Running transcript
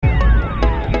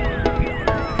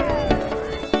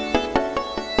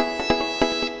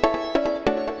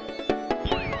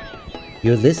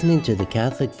You're listening to the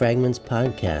Catholic Fragments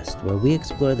podcast, where we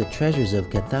explore the treasures of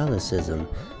Catholicism,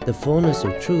 the fullness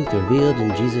of truth revealed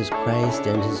in Jesus Christ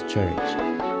and His Church.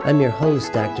 I'm your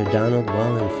host, Dr. Donald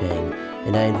Wallenfang,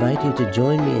 and I invite you to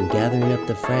join me in gathering up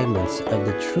the fragments of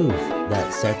the truth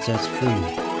that sets us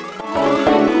free.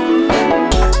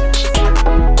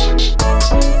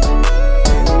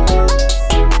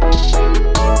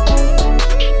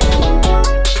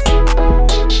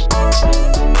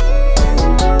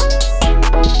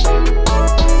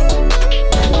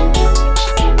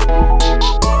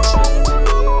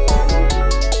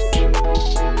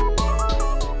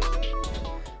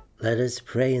 Let us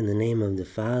pray in the name of the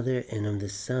Father, and of the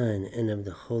Son, and of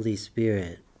the Holy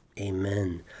Spirit.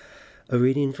 Amen. A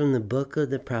reading from the book of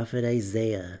the prophet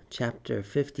Isaiah, chapter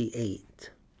 58.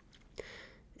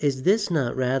 Is this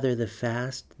not rather the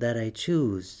fast that I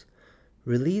choose,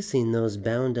 releasing those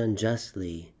bound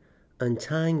unjustly,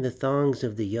 untying the thongs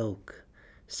of the yoke,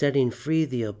 setting free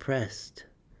the oppressed,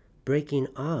 breaking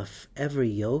off every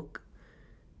yoke?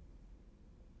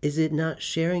 Is it not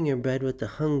sharing your bread with the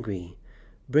hungry,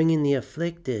 bringing the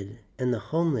afflicted and the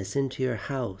homeless into your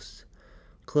house,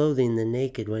 clothing the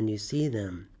naked when you see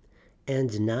them,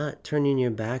 and not turning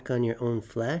your back on your own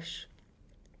flesh?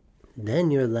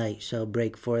 Then your light shall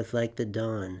break forth like the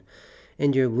dawn,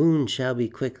 and your wound shall be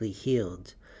quickly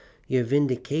healed. Your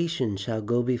vindication shall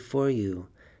go before you,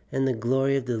 and the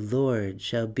glory of the Lord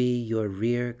shall be your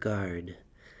rear guard.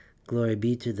 Glory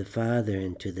be to the Father,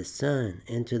 and to the Son,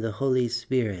 and to the Holy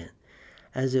Spirit,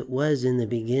 as it was in the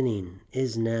beginning,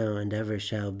 is now, and ever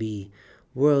shall be,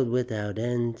 world without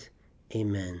end.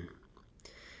 Amen.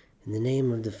 In the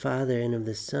name of the Father, and of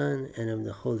the Son, and of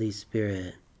the Holy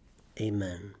Spirit.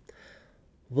 Amen.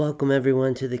 Welcome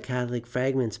everyone to the Catholic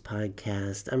Fragments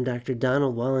podcast. I'm Dr.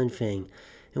 Donald Wallenfang,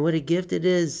 and what a gift it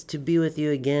is to be with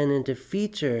you again and to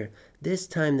feature this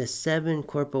time the 7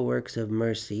 corporal works of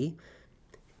mercy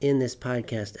in this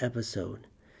podcast episode.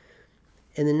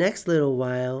 In the next little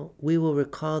while, we will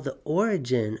recall the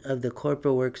origin of the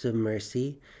corporal works of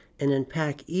mercy and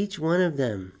unpack each one of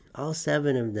them, all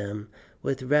 7 of them,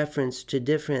 with reference to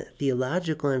different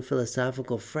theological and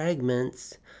philosophical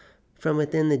fragments from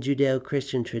within the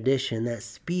Judeo-Christian tradition that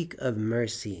speak of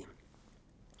mercy.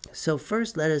 So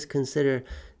first, let us consider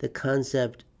the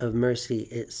concept of mercy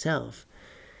itself.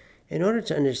 In order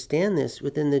to understand this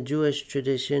within the Jewish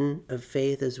tradition of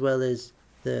faith as well as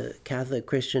the Catholic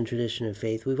Christian tradition of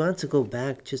faith, we want to go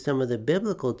back to some of the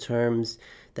biblical terms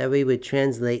that we would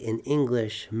translate in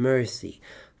English mercy.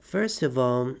 First of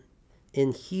all,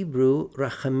 in Hebrew,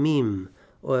 rachamim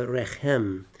or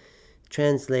rechem,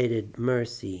 translated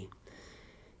mercy.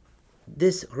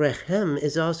 This rechem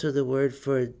is also the word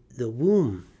for the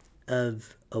womb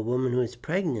of a woman who is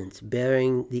pregnant,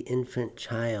 bearing the infant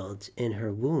child in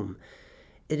her womb.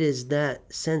 It is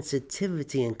that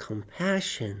sensitivity and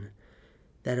compassion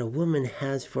that a woman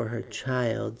has for her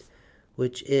child,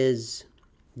 which is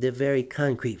the very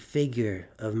concrete figure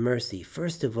of mercy,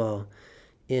 first of all,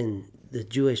 in the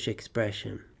Jewish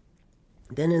expression.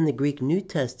 Then in the Greek New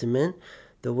Testament,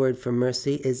 the word for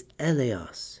mercy is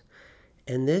eleos,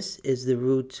 and this is the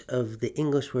root of the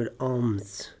English word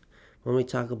alms. When we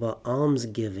talk about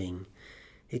almsgiving,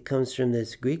 it comes from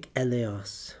this Greek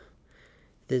eleos.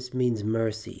 This means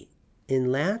mercy.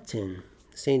 In Latin,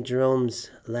 St. Jerome's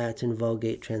Latin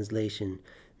Vulgate translation,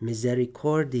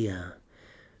 misericordia,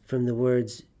 from the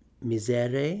words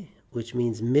misere, which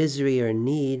means misery or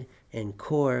need, and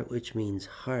cor, which means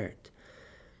heart.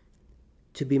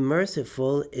 To be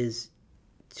merciful is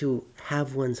to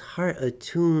have one's heart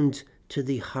attuned to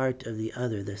the heart of the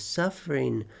other, the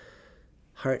suffering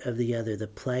heart of the other, the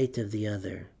plight of the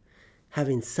other,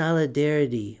 having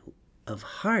solidarity of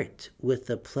heart with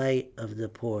the plight of the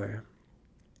poor.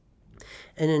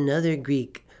 And another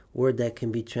Greek word that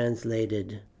can be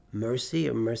translated mercy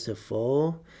or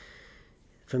merciful,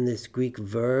 from this Greek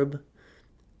verb,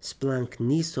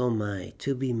 splanknisomai,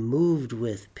 to be moved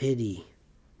with pity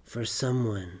for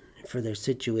someone, for their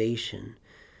situation.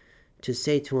 To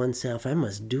say to oneself, I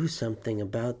must do something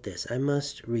about this. I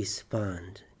must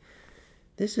respond.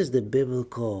 This is the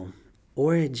biblical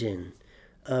origin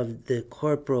of the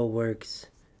corporal works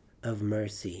of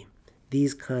mercy,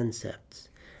 these concepts,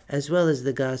 as well as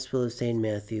the Gospel of St.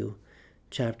 Matthew,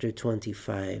 chapter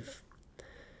 25.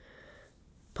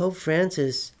 Pope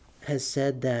Francis has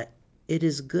said that it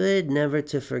is good never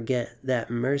to forget that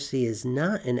mercy is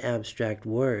not an abstract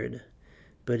word,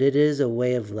 but it is a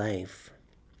way of life.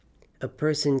 A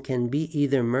person can be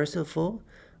either merciful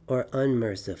or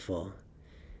unmerciful.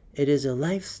 It is a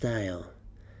lifestyle.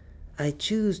 I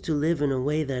choose to live in a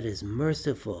way that is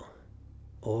merciful,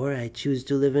 or I choose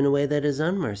to live in a way that is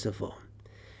unmerciful.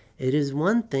 It is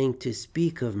one thing to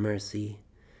speak of mercy,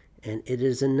 and it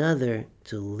is another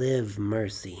to live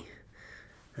mercy.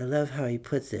 I love how he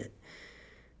puts it.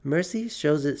 Mercy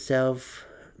shows itself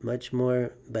much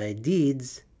more by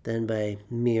deeds than by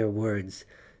mere words.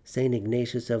 St.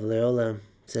 Ignatius of Loyola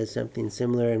says something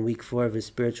similar in week 4 of his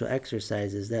spiritual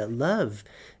exercises, that love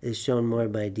is shown more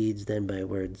by deeds than by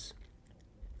words.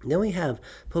 Then we have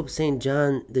Pope St.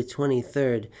 John the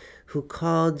 23rd, who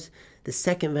called the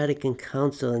Second Vatican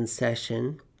Council in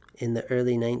session in the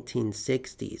early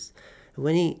 1960s.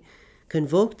 When he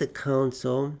convoked the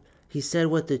council, he said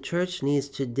what the church needs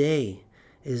today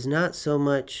is not so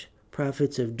much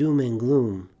prophets of doom and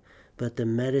gloom, but the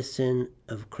medicine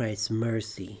of Christ's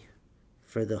mercy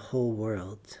for the whole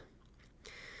world.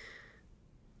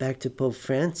 Back to Pope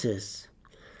Francis,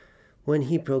 when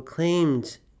he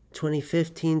proclaimed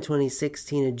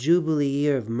 2015-2016 a Jubilee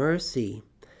year of mercy,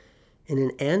 in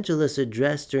an Angelus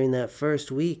address during that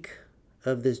first week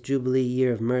of this Jubilee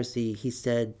year of mercy, he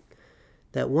said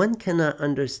that one cannot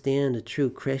understand a true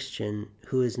Christian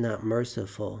who is not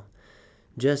merciful,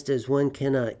 just as one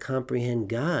cannot comprehend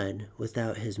God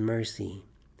without his mercy.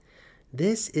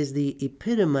 This is the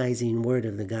epitomizing word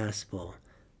of the gospel,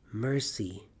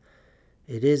 mercy.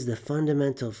 It is the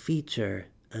fundamental feature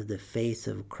of the faith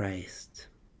of Christ.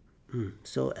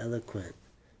 So eloquent,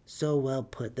 so well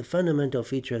put. The fundamental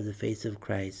feature of the faith of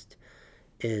Christ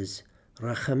is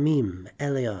rachamim,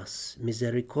 eleos,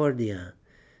 misericordia,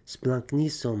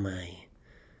 splanchnizomai,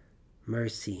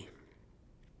 mercy.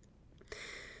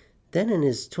 Then in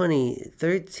his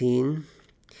 2013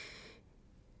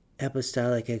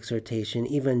 apostolic exhortation,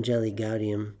 Evangelii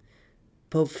Gaudium,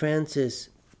 Pope Francis,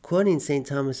 quoting St.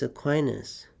 Thomas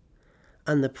Aquinas,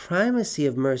 on the primacy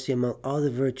of mercy among all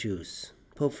the virtues,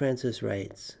 Pope Francis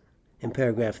writes, in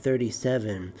paragraph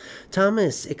 37,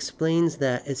 Thomas explains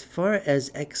that as far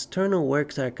as external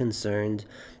works are concerned,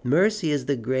 mercy is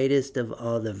the greatest of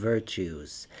all the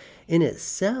virtues. In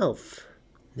itself,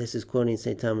 this is quoting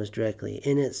St. Thomas directly,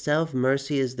 in itself,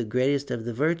 mercy is the greatest of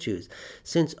the virtues,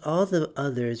 since all the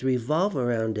others revolve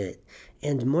around it,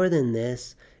 and more than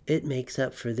this, it makes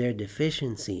up for their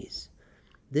deficiencies.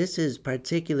 This is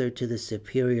particular to the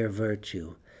superior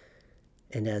virtue,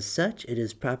 and as such it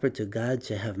is proper to God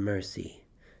to have mercy,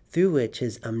 through which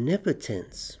his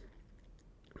omnipotence,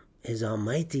 his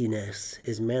almightiness,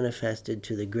 is manifested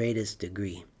to the greatest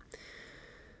degree.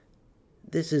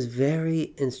 This is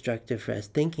very instructive for us,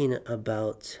 thinking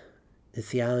about the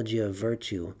theology of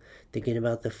virtue, thinking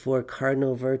about the 4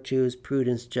 cardinal virtues,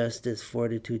 prudence, justice,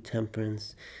 fortitude,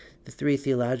 temperance, the 3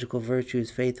 theological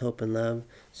virtues, faith, hope, and love,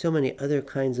 so many other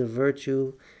kinds of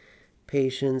virtue,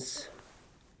 patience,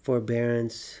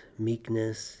 forbearance,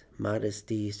 meekness,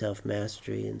 modesty,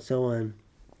 self-mastery, and so on.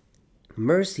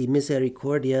 Mercy,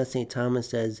 misericordia, St. Thomas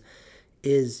says,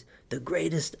 is the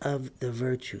greatest of the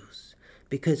virtues,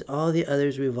 because all the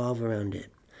others revolve around it.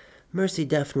 Mercy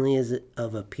definitely is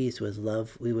of a piece with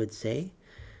love, we would say.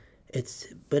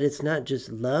 But it's not just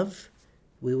love.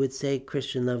 We would say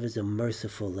Christian love is a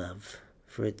merciful love,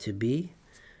 for it to be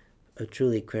a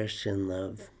truly Christian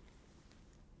love.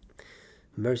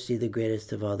 Mercy, the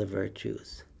greatest of all the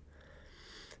virtues.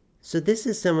 So this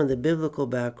is some of the biblical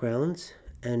backgrounds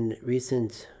and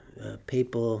recent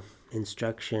papal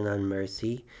instruction on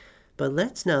mercy. But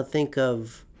let's now think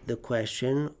of the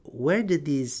question, where did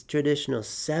these traditional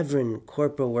 7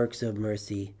 corporal works of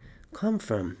mercy come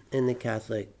from in the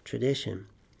Catholic tradition?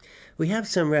 We have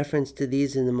some reference to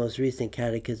these in the most recent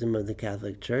Catechism of the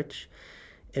Catholic Church,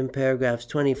 in paragraphs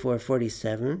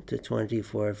 2447 to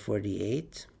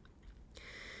 2448.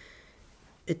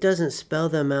 It doesn't spell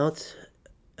them out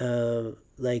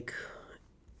like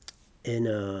in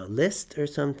a list or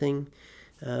something,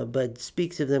 but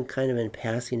speaks of them kind of in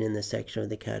passing in this section of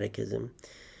the Catechism.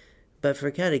 But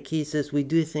for catechesis, we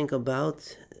do think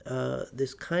about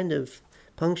this kind of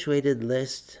punctuated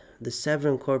list, the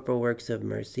 7 corporal works of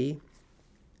mercy.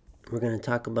 We're going to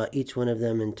talk about each one of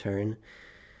them in turn.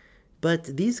 But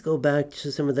these go back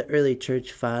to some of the early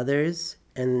church fathers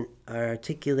and are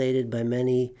articulated by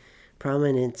many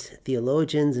prominent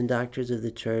theologians and doctors of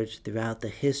the church throughout the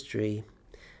history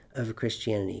of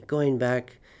Christianity. Going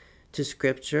back to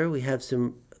Scripture, we have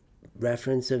some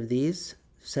reference of these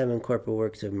 7 corporal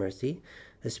works of mercy,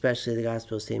 especially the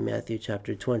Gospel of St. Matthew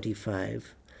chapter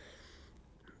 25,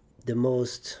 the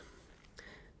most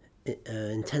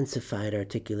intensified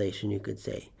articulation, you could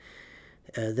say.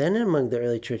 Then among the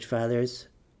early church fathers,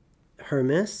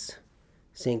 Hermas,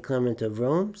 St. Clement of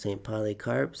Rome, St.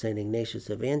 Polycarp, St. Ignatius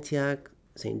of Antioch,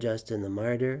 St. Justin the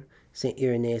Martyr, St.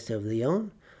 Irenaeus of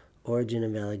Lyon, Origen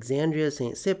of Alexandria,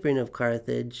 St. Cyprian of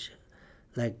Carthage,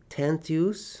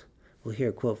 Lactantius, We'll hear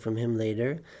a quote from him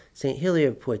later. St. Hilary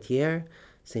of Poitiers,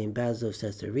 St. Basil of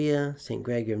Caesarea, St.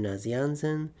 Gregory of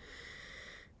Nazianzen,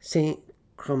 St.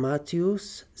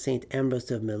 Chromatius, St.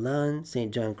 Ambrose of Milan,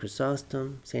 St. John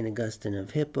Chrysostom, St. Augustine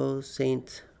of Hippo,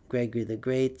 St. Gregory the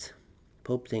Great,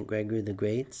 Pope St. Gregory the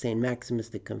Great, St. Maximus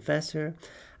the Confessor,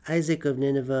 Isaac of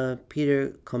Nineveh,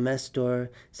 Peter Comestor,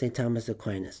 St. Thomas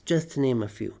Aquinas, just to name a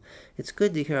few. It's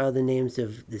good to hear all the names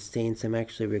of the saints. I'm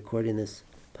actually recording this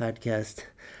podcast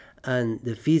on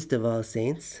the Feast of All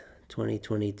Saints,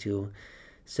 2022.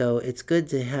 So it's good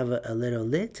to have a little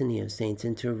litany of saints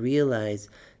and to realize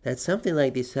that something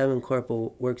like these 7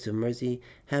 corporal works of mercy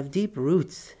have deep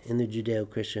roots in the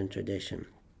Judeo-Christian tradition.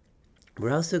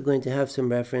 We're also going to have some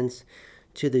reference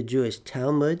to the Jewish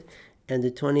Talmud and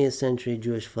the 20th century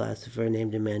Jewish philosopher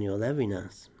named Emmanuel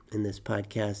Levinas in this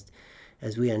podcast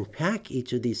as we unpack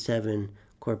each of these 7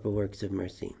 corporal works of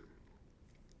mercy.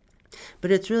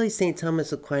 But it's really St.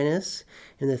 Thomas Aquinas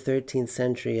in the 13th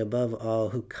century, above all,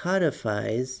 who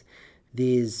codifies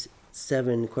these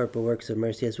 7 corporal works of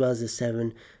mercy as well as the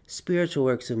 7 spiritual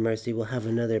works of mercy. We'll have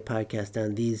another podcast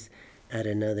on these at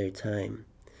another time.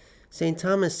 St.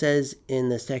 Thomas says in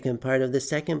the second part of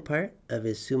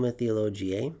his Summa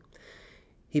Theologiae,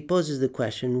 he poses the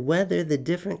question whether the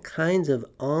different kinds of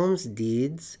alms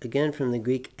deeds, again from the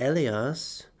Greek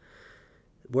eleos,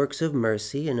 works of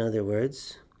mercy, in other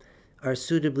words, are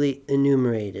suitably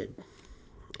enumerated.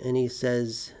 And he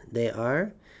says they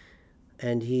are,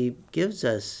 and he gives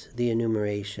us the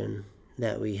enumeration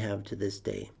that we have to this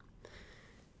day.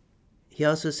 He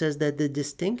also says that the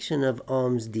distinction of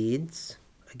alms deeds,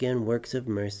 again works of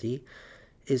mercy,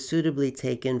 is suitably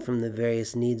taken from the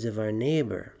various needs of our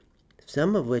neighbor,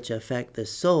 some of which affect the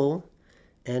soul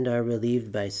and are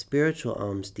relieved by spiritual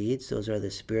alms deeds, those are the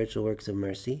spiritual works of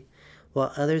mercy,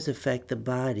 while others affect the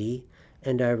body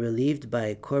and are relieved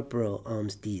by corporal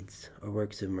alms deeds or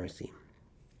works of mercy.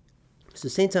 So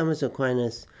St. Thomas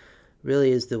Aquinas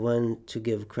really is the one to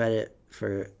give credit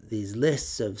for these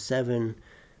lists of 7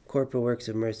 corporal works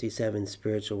of mercy, 7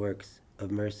 spiritual works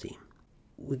of mercy.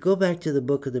 We go back to the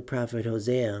book of the prophet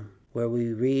Hosea, where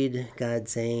we read God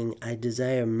saying, I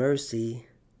desire mercy,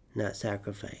 not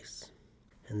sacrifice.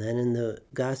 And then in the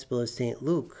Gospel of St.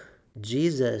 Luke,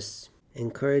 Jesus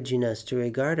encouraging us to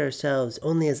regard ourselves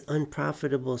only as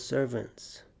unprofitable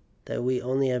servants, that we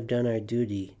only have done our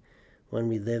duty when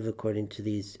we live according to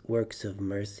these works of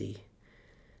mercy,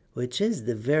 which is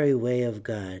the very way of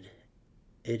God.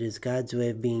 It is God's way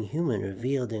of being human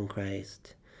revealed in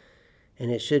Christ,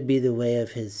 and it should be the way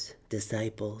of his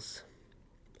disciples,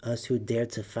 us who dare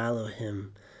to follow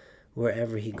him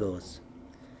wherever he goes.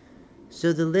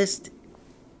 So the list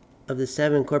of the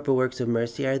 7 corporal works of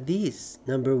mercy are these.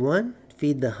 Number 1,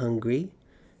 feed the hungry.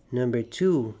 Number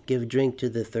 2, give drink to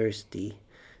the thirsty.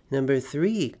 Number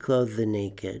 3, clothe the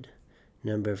naked.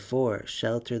 Number 4,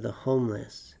 shelter the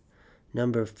homeless.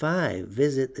 Number 5,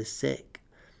 visit the sick.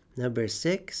 Number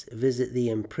 6, visit the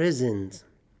imprisoned.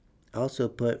 Also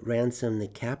put ransom the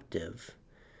captive.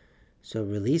 So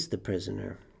release the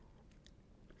prisoner.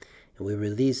 And we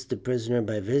release the prisoner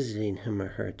by visiting him or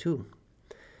her too.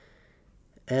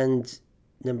 And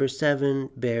number 7,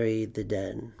 bury the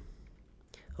dead.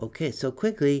 Okay, so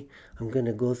quickly, I'm going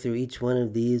to go through each one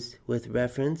of these with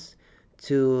reference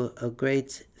to a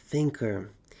great thinker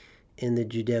in the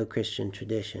Judeo-Christian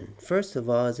tradition. First of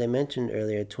all, as I mentioned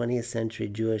earlier, 20th century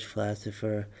Jewish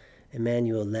philosopher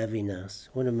Emmanuel Levinas,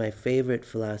 one of my favorite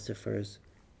philosophers.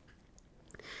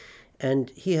 And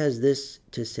he has this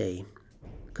to say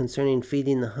concerning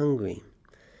feeding the hungry.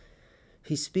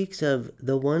 He speaks of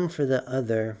the one for the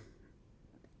other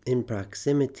in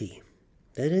proximity,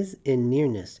 that is, in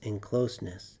nearness, in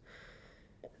closeness.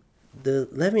 The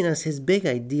Levinas, his big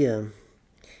idea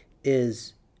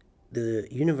is the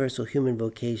universal human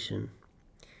vocation,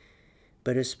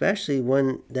 but especially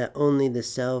one that only the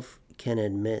self can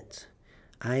admit.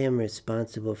 I am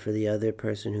responsible for the other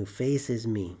person who faces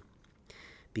me,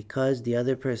 because the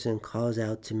other person calls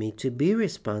out to me to be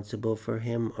responsible for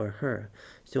him or her.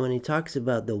 So when he talks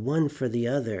about the one for the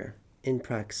other in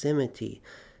proximity,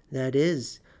 that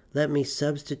is, let me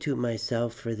substitute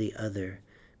myself for the other,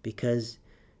 because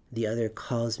the other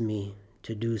calls me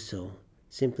to do so,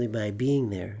 simply by being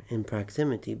there in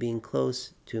proximity, being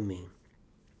close to me.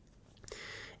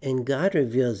 And God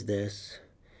reveals this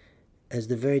as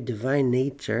the very divine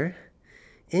nature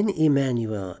in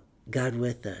Emmanuel, God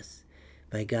with us,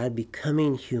 by God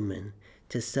becoming human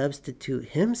to substitute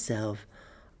himself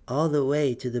all the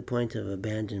way to the point of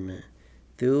abandonment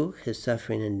through his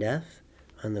suffering and death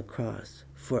on the cross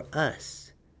for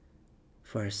us,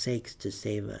 for our sakes, to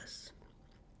save us.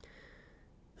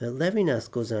 But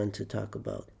Levinas goes on to talk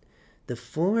about the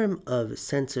form of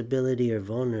sensibility or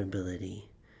vulnerability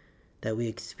that we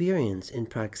experience in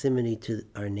proximity to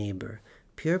our neighbor,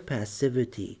 pure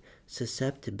passivity,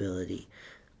 susceptibility,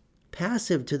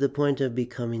 passive to the point of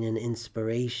becoming an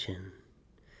inspiration.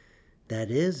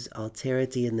 That is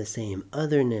alterity in the same,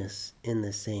 otherness in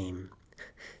the same.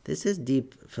 This is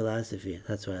deep philosophy.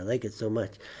 That's why I like it so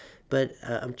much. But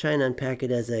I'm trying to unpack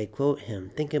it as I quote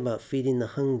him. Thinking about feeding the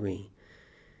hungry.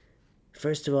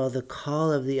 First of all, the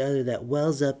call of the other that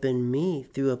wells up in me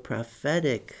through a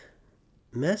prophetic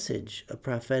message, a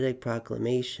prophetic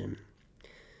proclamation.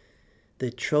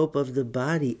 The trope of the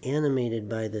body animated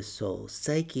by the soul.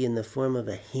 Psyche in the form of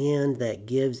a hand that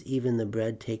gives even the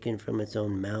bread taken from its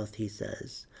own mouth, he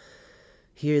says.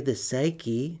 Here the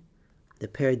psyche, the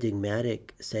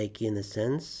paradigmatic psyche in the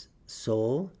sense,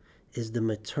 soul, is the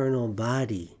maternal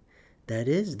body. That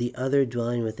is, the other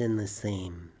dwelling within the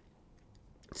same.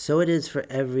 So it is for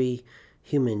every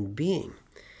human being.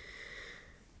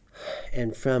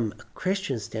 And from a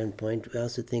Christian standpoint, we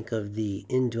also think of the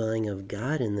indwelling of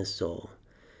God in the soul.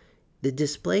 The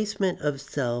displacement of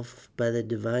self by the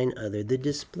divine other, the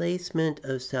displacement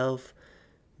of self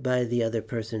by the other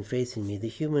person facing me, the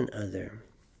human other.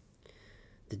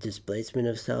 The displacement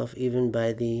of self even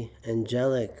by the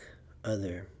angelic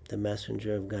other, the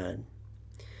messenger of God.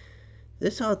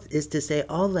 This all is to say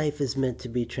all life is meant to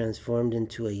be transformed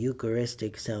into a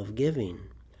Eucharistic self-giving.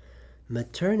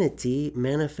 Maternity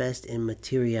manifest in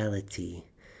materiality.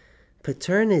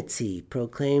 Paternity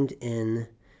proclaimed in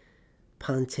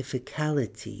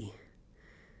pontificality.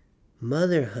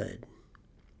 Motherhood.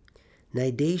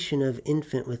 Nidation of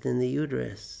infant within the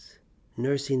uterus.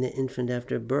 Nursing the infant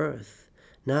after birth.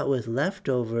 Not with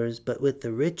leftovers, but with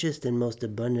the richest and most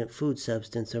abundant food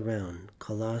substance around.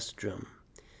 Colostrum.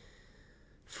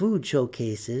 Food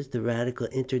showcases the radical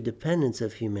interdependence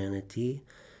of humanity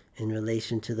in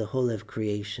relation to the whole of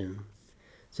creation.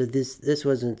 So this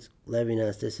wasn't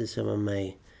Levinas, this is some of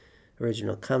my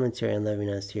original commentary on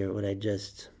Levinas here, what I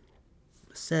just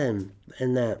said,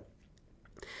 and that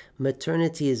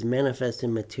maternity is manifest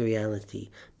in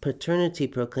materiality. Paternity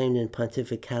proclaimed in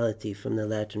pontificality, from the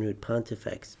Latin root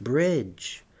pontifex,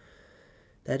 bridge.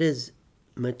 That is,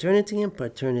 maternity and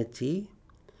paternity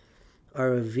are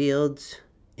revealed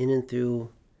in and through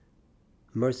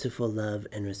merciful love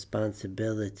and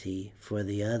responsibility for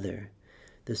the other,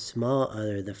 the small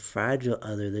other, the fragile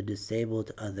other, the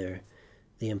disabled other,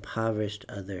 the impoverished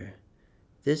other.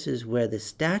 This is where the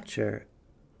stature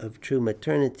of true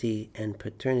maternity and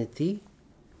paternity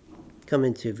come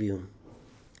into view,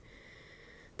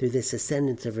 through this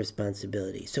ascendance of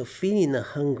responsibility. So feeding the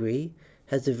hungry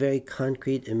has a very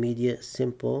concrete, immediate,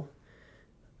 simple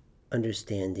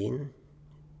understanding,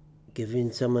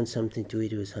 giving someone something to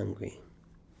eat who is hungry.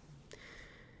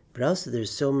 But also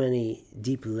there's so many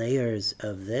deep layers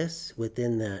of this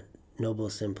within that noble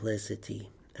simplicity.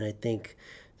 And I think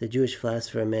the Jewish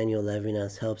philosopher Emmanuel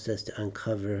Levinas helps us to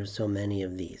uncover so many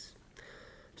of these.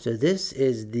 So this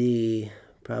is the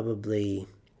probably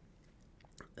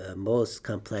most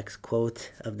complex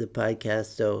quote of the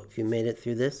podcast. So if you made it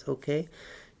through this, okay,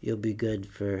 you'll be good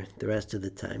for the rest of the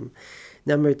time.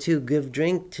 Number 2, give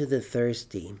drink to the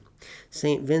thirsty.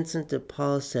 St. Vincent de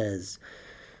Paul says,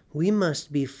 we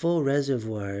must be full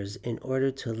reservoirs in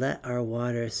order to let our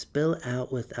water spill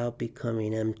out without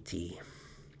becoming empty.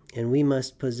 And we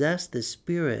must possess the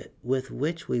spirit with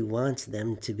which we want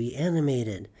them to be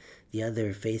animated, the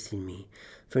other facing me.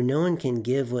 For no one can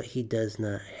give what he does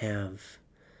not have.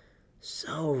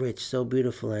 So rich, so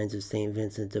beautiful lines of St.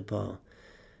 Vincent de Paul.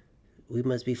 We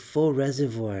must be full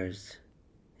reservoirs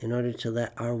in order to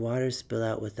let our water spill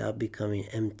out without becoming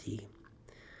empty.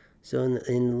 So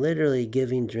in literally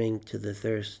giving drink to the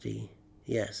thirsty.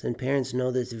 Yes, and parents know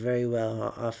this very well,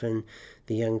 how often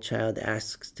the young child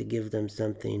asks to give them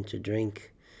something to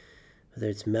drink, whether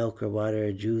it's milk or water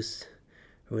or juice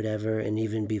or whatever. And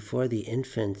even before the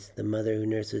infant, the mother who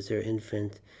nurses her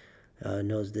infant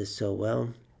knows this so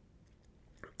well.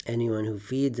 Anyone who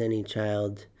feeds any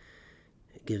child,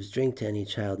 gives drink to any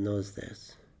child, knows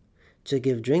this. To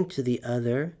give drink to the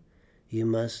other, you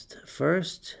must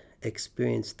first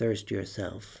experience thirst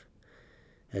yourself,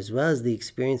 as well as the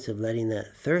experience of letting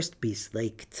that thirst be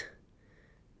slaked.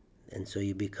 And so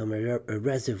you become a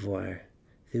reservoir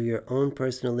through your own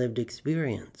personal lived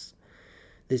experience.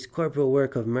 This corporal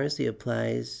work of mercy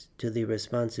applies to the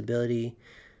responsibility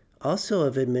also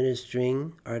of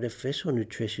administering artificial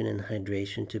nutrition and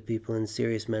hydration to people in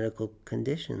serious medical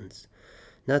conditions,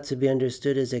 not to be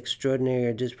understood as extraordinary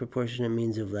or disproportionate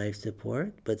means of life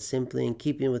support, but simply in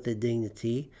keeping with the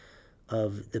dignity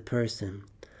of the person.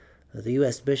 The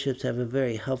U.S. bishops have a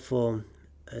very helpful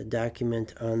a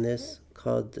document on this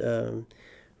called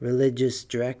Religious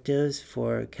Directives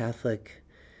for Catholic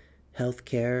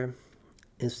Healthcare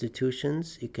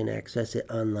Institutions. You can access it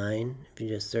online if you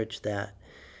just search that.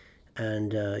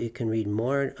 And you can read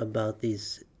more about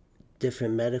these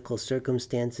different medical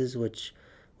circumstances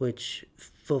which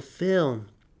fulfill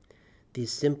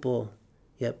these simple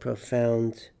yet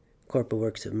profound corporal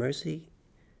works of mercy.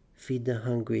 Feed the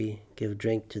hungry, give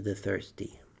drink to the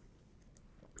thirsty.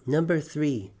 Number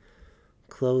 3,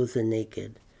 clothe the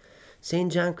naked.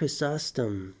 St. John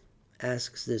Chrysostom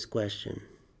asks this question: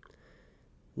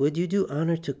 would you do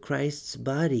honor to Christ's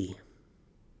body?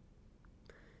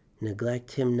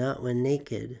 Neglect him not when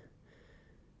naked.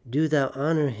 Do thou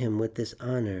honor him with this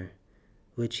honor,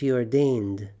 which he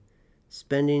ordained,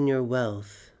 spending your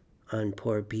wealth on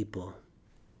poor people.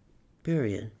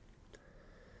 Period.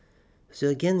 So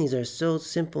again, these are so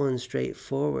simple and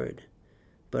straightforward,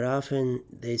 but often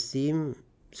they seem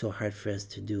so hard for us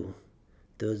to do.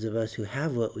 Those of us who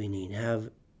have what we need, have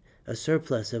a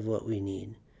surplus of what we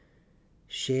need,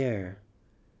 share,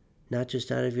 not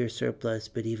just out of your surplus,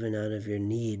 but even out of your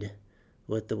need,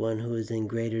 with the one who is in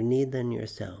greater need than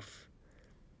yourself,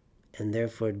 and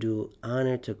therefore do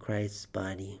honor to Christ's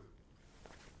body.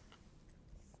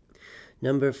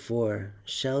 Number 4,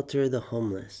 shelter the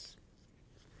homeless.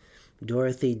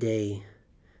 Dorothy Day,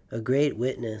 a great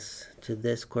witness to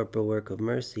this corporal work of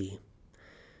mercy,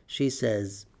 she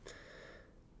says,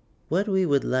 what we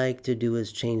would like to do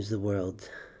is change the world,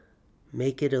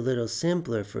 make it a little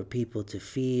simpler for people to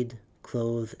feed,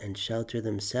 clothe, and shelter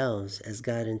themselves as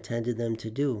God intended them to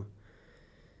do.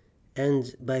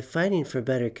 And by fighting for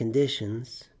better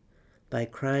conditions, by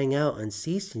crying out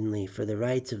unceasingly for the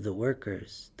rights of the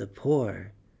workers, the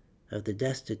poor, of the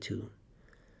destitute,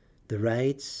 the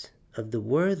rights of the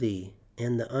worthy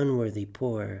and the unworthy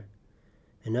poor.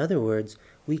 In other words,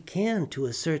 we can, to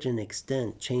a certain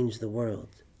extent, change the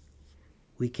world.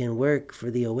 We can work for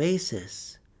the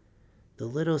oasis, the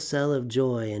little cell of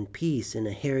joy and peace in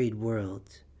a harried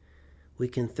world. We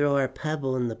can throw our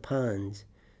pebble in the pond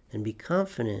and be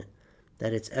confident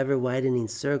that its ever-widening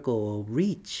circle will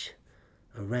reach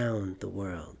around the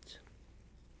world.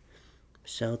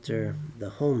 Shelter the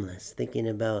homeless, thinking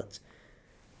about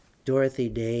Dorothy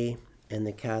Day and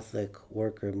the Catholic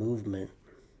worker movement.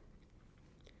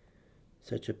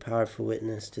 Such a powerful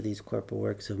witness to these corporal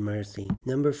works of mercy.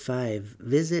 Number 5,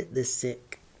 visit the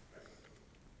sick.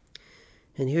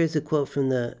 And here's a quote from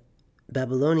the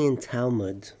Babylonian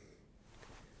Talmud,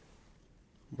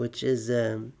 which is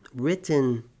a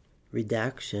written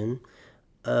redaction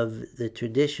of the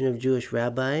tradition of Jewish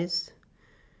rabbis,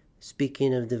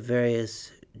 speaking of the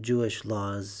various Jewish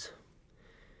laws.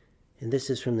 And this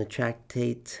is from the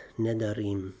tractate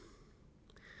Nedarim.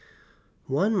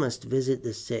 One must visit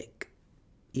the sick,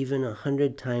 even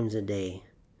 100 times a day.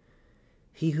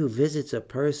 He who visits a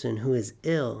person who is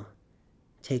ill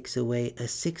takes away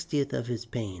 1/60th of his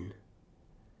pain.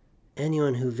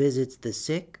 Anyone who visits the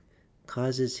sick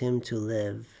causes him to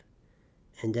live,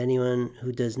 and anyone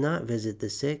who does not visit the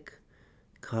sick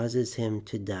causes him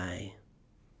to die.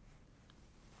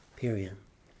 Period.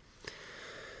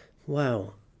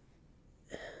 Wow.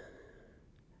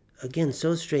 Again,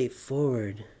 so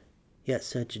straightforward, yet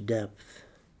such depth.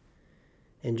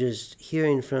 And just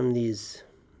hearing from these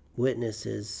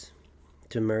witnesses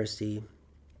to mercy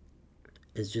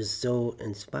is just so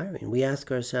inspiring. We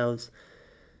ask ourselves,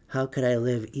 how could I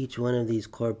live each one of these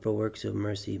corporal works of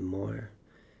mercy more,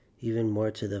 even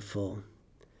more to the full?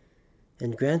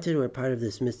 And granted, we're part of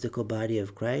this mystical body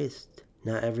of Christ.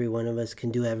 Not every one of us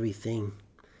can do everything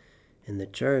in the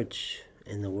church,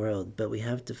 in the world, but we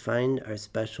have to find our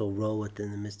special role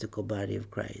within the mystical body of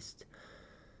Christ.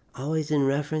 Always in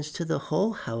reference to the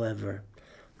whole, however.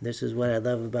 This is what I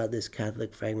love about this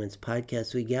Catholic Fragments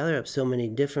podcast. We gather up so many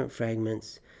different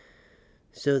fragments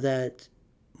so that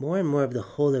more and more of the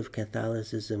whole of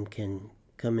Catholicism can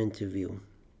come into view.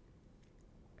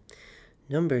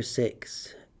 Number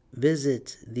 6,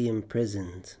 visit the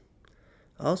imprisoned.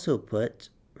 Also put,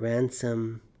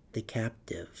 ransom the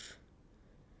captive.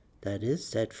 That is,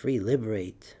 set free,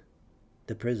 liberate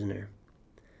the prisoner.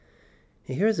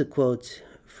 And here's a quote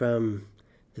from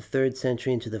the 3rd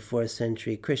century into the 4th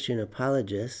century Christian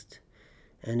apologist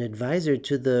and advisor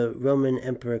to the Roman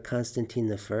Emperor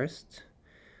Constantine I,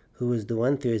 who was the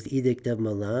one through his Edict of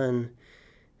Milan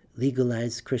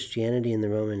legalized Christianity in the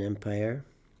Roman Empire.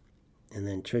 And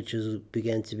then churches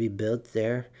began to be built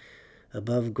there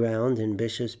above ground, and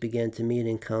bishops began to meet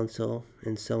in council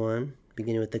and so on,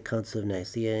 beginning with the Council of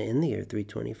Nicaea in the year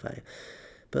 325.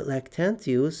 But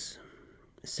Lactantius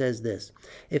says this: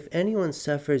 if anyone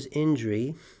suffers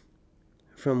injury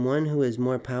from one who is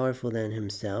more powerful than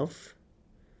himself,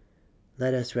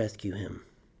 let us rescue him.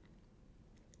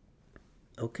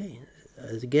 Okay,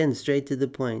 again, straight to the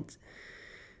point.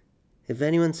 If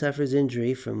anyone suffers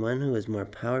injury from one who is more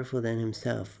powerful than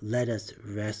himself, let us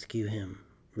rescue him.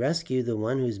 Rescue the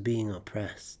one who's being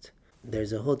oppressed.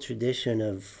 There's a whole tradition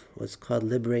of what's called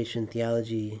liberation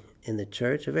theology in the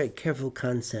church, a very careful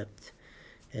concept.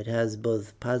 It has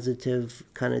both positive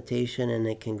connotation and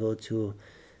it can go to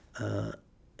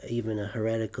even a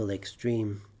heretical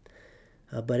extreme.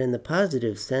 But in the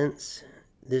positive sense,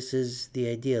 this is the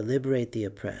idea, liberate the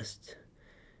oppressed.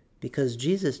 Because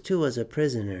Jesus too was a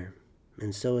prisoner,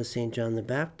 and so is St. John the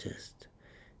Baptist,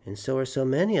 and so are so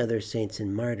many other saints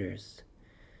and martyrs.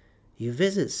 You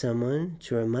visit someone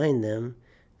to remind them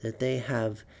that they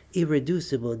have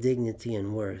irreducible dignity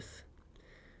and worth.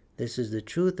 This is the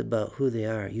truth about who they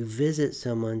are. You visit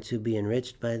someone to be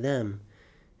enriched by them,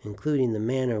 including the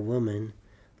man or woman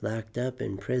locked up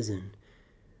in prison.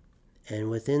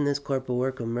 And within this corporal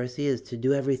work of mercy is to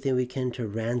do everything we can to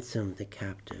ransom the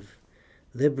captive,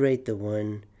 liberate the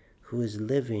one who is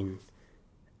living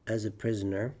as a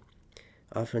prisoner,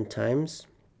 oftentimes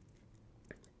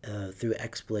through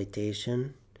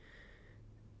exploitation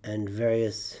and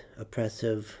various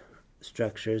oppressive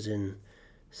structures in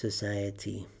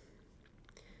society.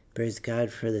 Praise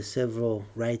God for the civil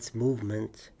rights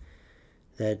movement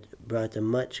that brought a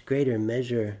much greater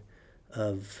measure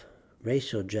of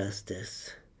racial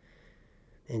justice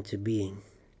into being.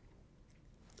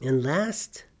 And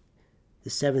last,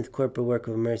 the seventh corporal work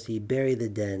of mercy, bury the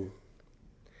dead.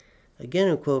 Again,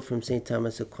 a quote from St.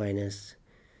 Thomas Aquinas,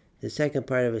 the second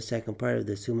part of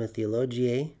the Summa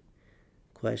Theologiae,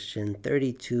 question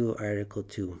 32, article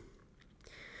 2.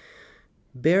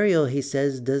 Burial, he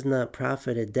says, does not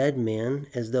profit a dead man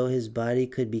as though his body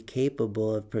could be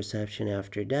capable of perception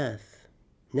after death.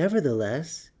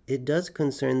 Nevertheless, it does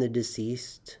concern the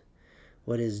deceased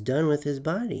what is done with his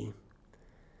body,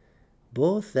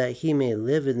 both that he may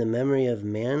live in the memory of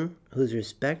man whose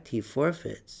respect he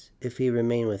forfeits if he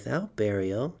remain without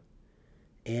burial,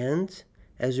 and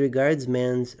as regards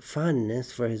man's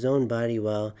fondness for his own body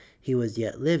while he was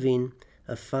yet living,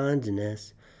 a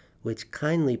fondness which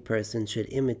kindly persons should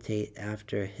imitate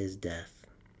after his death.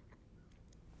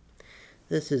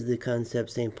 This is the concept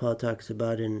St. Paul talks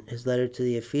about in his letter to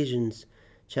the Ephesians,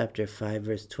 chapter 5,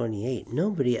 verse 28.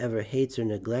 Nobody ever hates or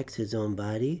neglects his own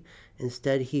body.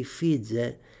 Instead, he feeds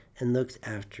it and looks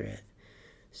after it.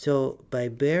 So by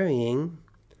burying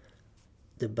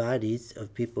the bodies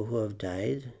of people who have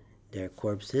died, their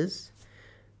corpses,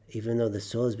 even though the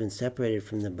soul has been separated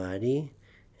from the body,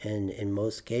 and in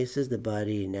most cases the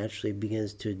body naturally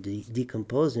begins to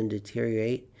decompose and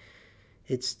deteriorate,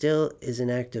 it still is an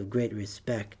act of great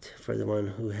respect for the one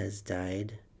who has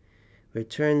died,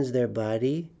 returns their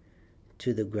body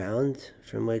to the ground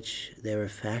from which they were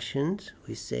fashioned,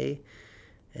 we say,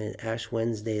 in Ash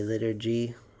Wednesday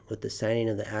liturgy, with the signing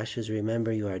of the ashes,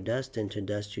 remember you are dust, and to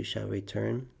dust you shall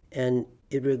return. And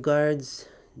it regards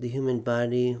the human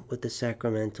body with the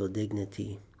sacramental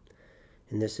dignity.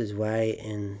 And this is why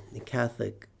in the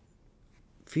Catholic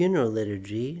funeral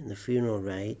liturgy, the funeral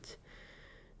rite,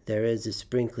 there is a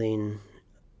sprinkling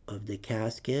of the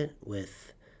casket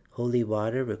with holy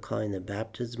water, recalling the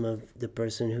baptism of the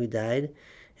person who died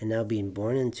and now being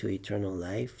born into eternal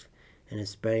life, and a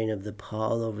spreading of the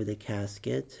pall over the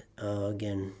casket,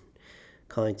 again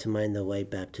calling to mind the white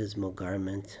baptismal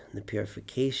garment, the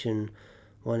purification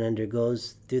one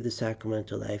undergoes through the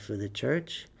sacramental life of the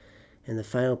Church, and the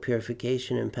final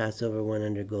purification and Passover one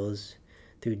undergoes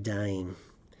through dying,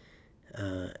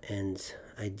 and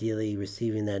ideally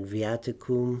receiving that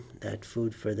viaticum, that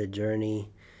food for the journey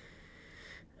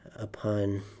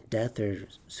upon death or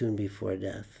soon before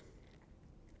death.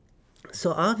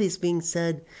 So all these being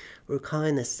said, we're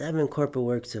calling the 7 corporal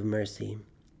works of mercy.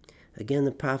 Again,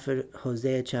 the prophet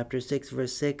Hosea chapter 6,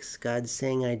 verse 6, God's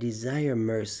saying, I desire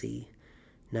mercy,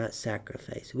 not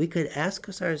sacrifice. We could ask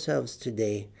ourselves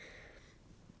today,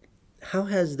 how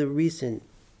has the recent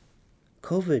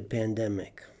COVID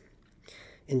pandemic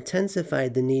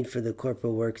intensified the need for the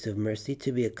corporal works of mercy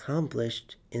to be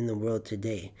accomplished in the world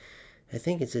today? I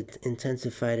think it's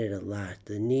intensified it a lot.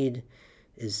 The need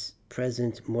is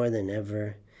present more than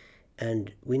ever,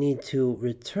 and we need to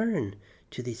return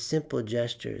to these simple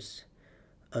gestures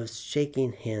of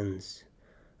shaking hands,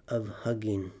 of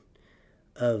hugging,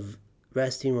 of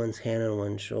resting one's hand on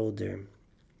one's shoulder.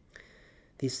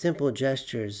 These simple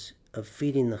gestures of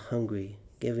feeding the hungry,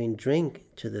 giving drink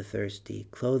to the thirsty,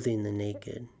 clothing the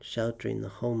naked, sheltering the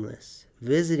homeless,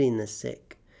 visiting the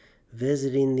sick,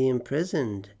 visiting the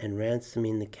imprisoned, and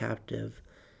ransoming the captive,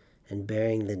 and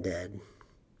burying the dead.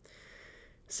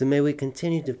 So may we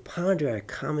continue to ponder our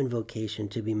common vocation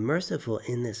to be merciful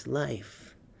in this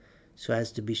life, so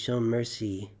as to be shown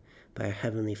mercy by our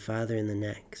Heavenly Father in the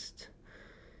next.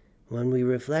 When we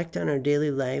reflect on our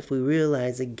daily life, we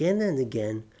realize again and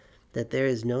again that there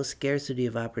is no scarcity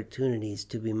of opportunities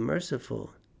to be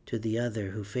merciful to the other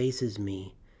who faces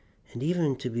me, and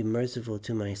even to be merciful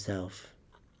to myself.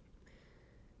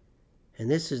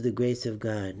 And this is the grace of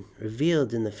God,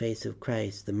 revealed in the face of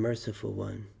Christ, the merciful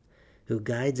one, who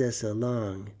guides us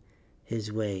along his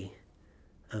way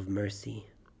of mercy.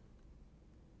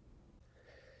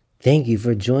 Thank you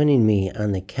for joining me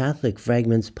on the Catholic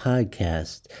Fragments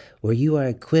podcast, where you are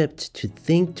equipped to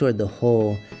think toward the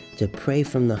whole, to pray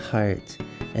from the heart,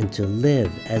 and to live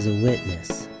as a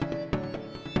witness.